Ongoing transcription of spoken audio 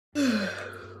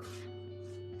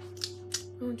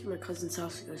Going to my cousin's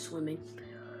house to go swimming.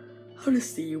 I'll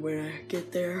just see you when I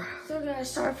get there. So guys,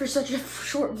 sorry for such a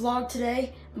short vlog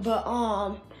today, but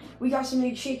we got some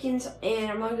new chickens,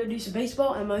 and I'm gonna go do some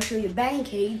baseball, and I'm gonna show you the batting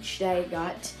cage that I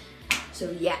got.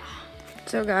 So yeah.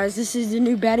 So guys, this is the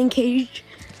new batting cage.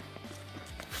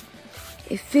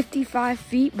 It's 55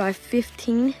 feet by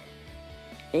 15,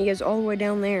 and it goes all the way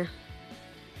down there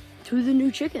to the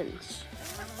new chickens.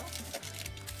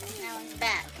 That one's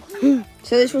bat.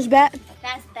 So this was bat?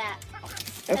 That's bat.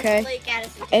 Okay.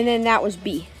 And then that was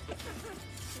B.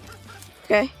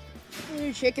 Okay.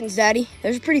 New chickens, Daddy.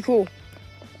 Those are pretty cool.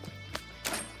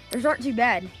 Those aren't too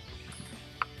bad.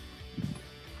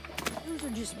 Those are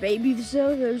just babies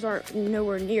though. Those aren't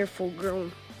nowhere near full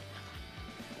grown.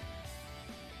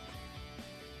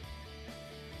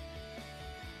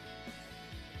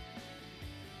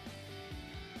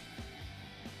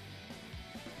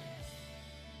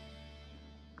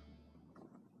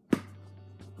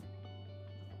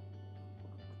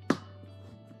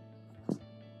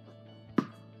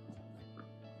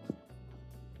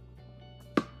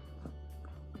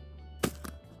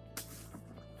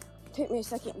 Take me a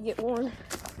second to get warm.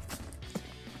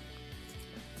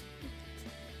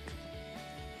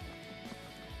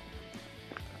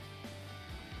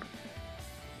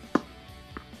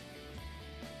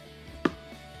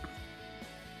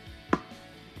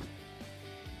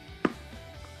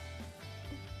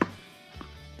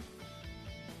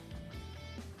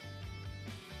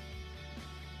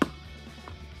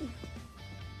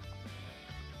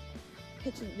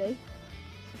 Pitch of the day.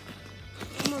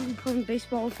 I'm gonna be playing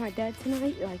baseball with my dad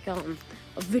tonight, like a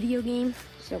video game.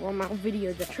 So on my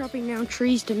video, they're chopping down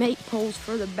trees to make poles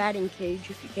for the batting cage.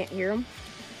 If you can't hear them,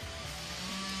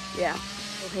 yeah,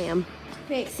 so ham.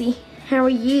 Pixie, how are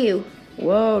you?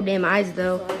 Whoa, damn eyes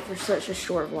though. Sorry for such a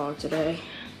short vlog today.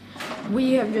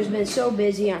 We have just been so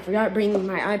busy. I forgot bringing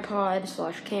my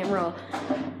iPod/camera,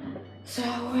 so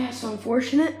that's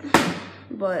unfortunate.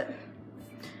 But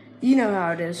you know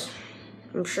how it is.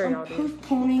 I'm sure y'all do. I'm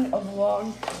postponing a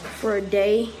vlog for a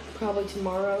day, probably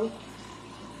tomorrow,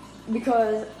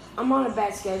 because I'm on a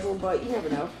bad schedule, but you never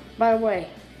know. By the way,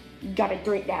 you gotta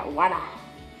drink that water.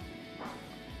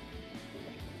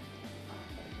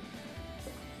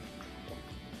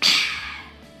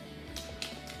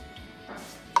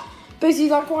 Pixie, you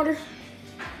like water?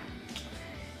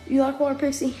 You like water,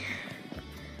 Pixie?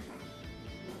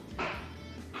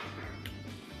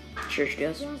 Sure she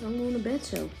does. I'm going to bed,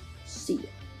 so see ya.